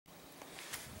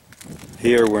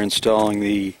Here we're installing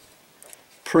the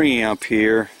preamp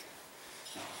here,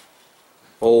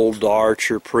 old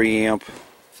Archer preamp.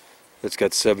 It's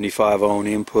got 75 ohm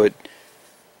input,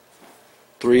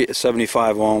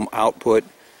 75 ohm output,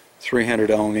 300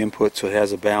 ohm input, so it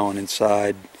has a balun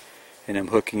inside, and I'm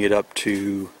hooking it up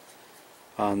to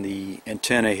on the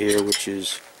antenna here, which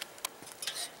is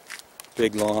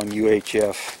big long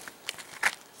UHF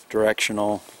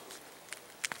directional,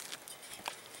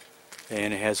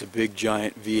 and it has a big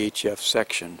giant VHF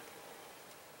section.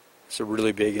 It's a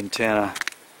really big antenna.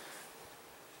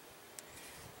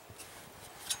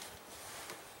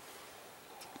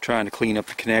 Trying to clean up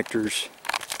the connectors.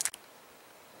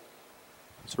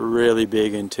 It's a really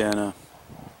big antenna.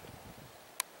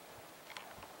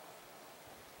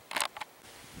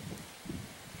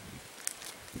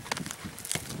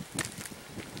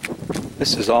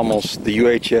 This is almost, the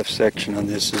UHF section on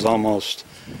this is almost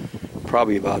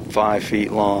probably about 5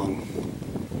 feet long.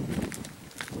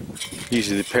 These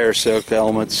are the parasitic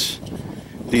elements.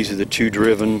 These are the two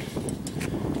driven.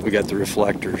 We got the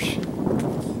reflectors.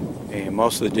 And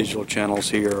most of the digital channels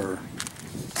here are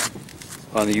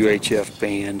on the UHF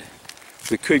band.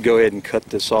 We could go ahead and cut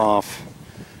this off,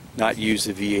 not use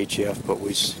the VHF, but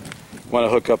we want to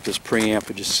hook up this preamp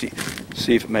and just see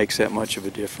if it makes that much of a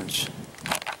difference.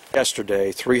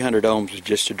 Yesterday, 300 ohms was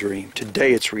just a dream.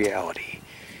 Today it's reality.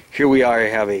 Here we are, I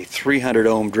have a 300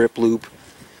 ohm drip loop.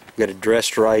 Got it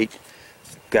dressed right,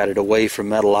 got it away from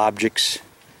metal objects,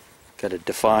 got a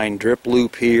defined drip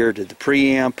loop here to the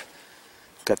preamp,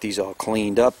 got these all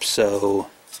cleaned up, so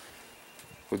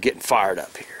we're getting fired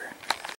up here.